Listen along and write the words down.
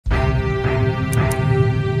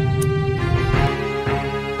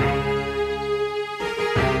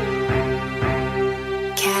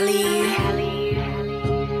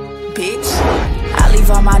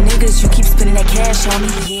spending that cash on me.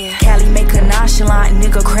 Yeah. Kaliii make a nonchalant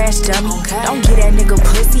nigga crash dummy. Okay. Don't get that nigga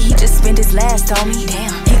pussy, he just spent his last on me. Damn.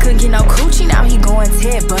 He couldn't get no coochie, now he going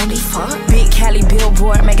Ted Bundy. Fuck. Big Kaliii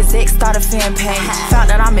billboard, make his ex start a fan page. Found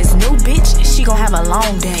out I'm his new bitch, she gon' have a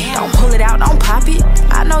long day. Damn. Don't pull it out, don't pop it.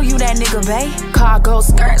 I know you that nigga, bae. Car go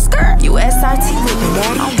skirt, skirt. You SRT whippin',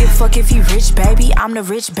 daddy. Don't give a fuck if you rich, baby. I'm the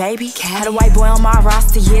rich baby. Had a white boy on my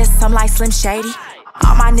roster, yes, I'm like Slim Shady.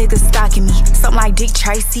 All my niggas stalking me, something like Dick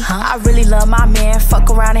Tracy. I really love my man, fuck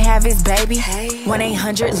around and have his baby.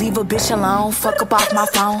 1-800, leave a bitch alone, fuck up off my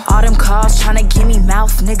phone. All them calls tryna give me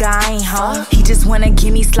mouth, nigga, I ain't home. He just wanna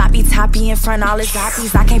give me sloppy toppy in front all his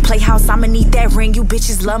oppies. I can't play house, I'ma need that ring, you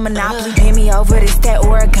bitches love Monopoly. Pay me over, this that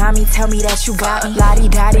origami, tell me that you got me.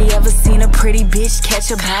 Lottie-dottie, ever seen a pretty bitch catch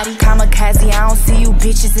a body? Kamikaze, I don't see you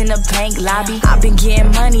bitches in the bank lobby. I been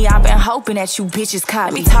getting money, I been hoping that you bitches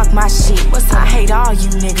caught me. Talk my shit, I hate all you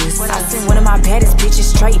niggas. I sent one of my baddest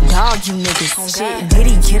bitches straight dog you niggas. Shit, did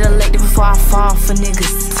he get elected before I fall for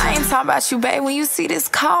niggas? I ain't talking about you, babe. When you see this,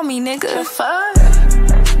 call me, nigga. Fuck.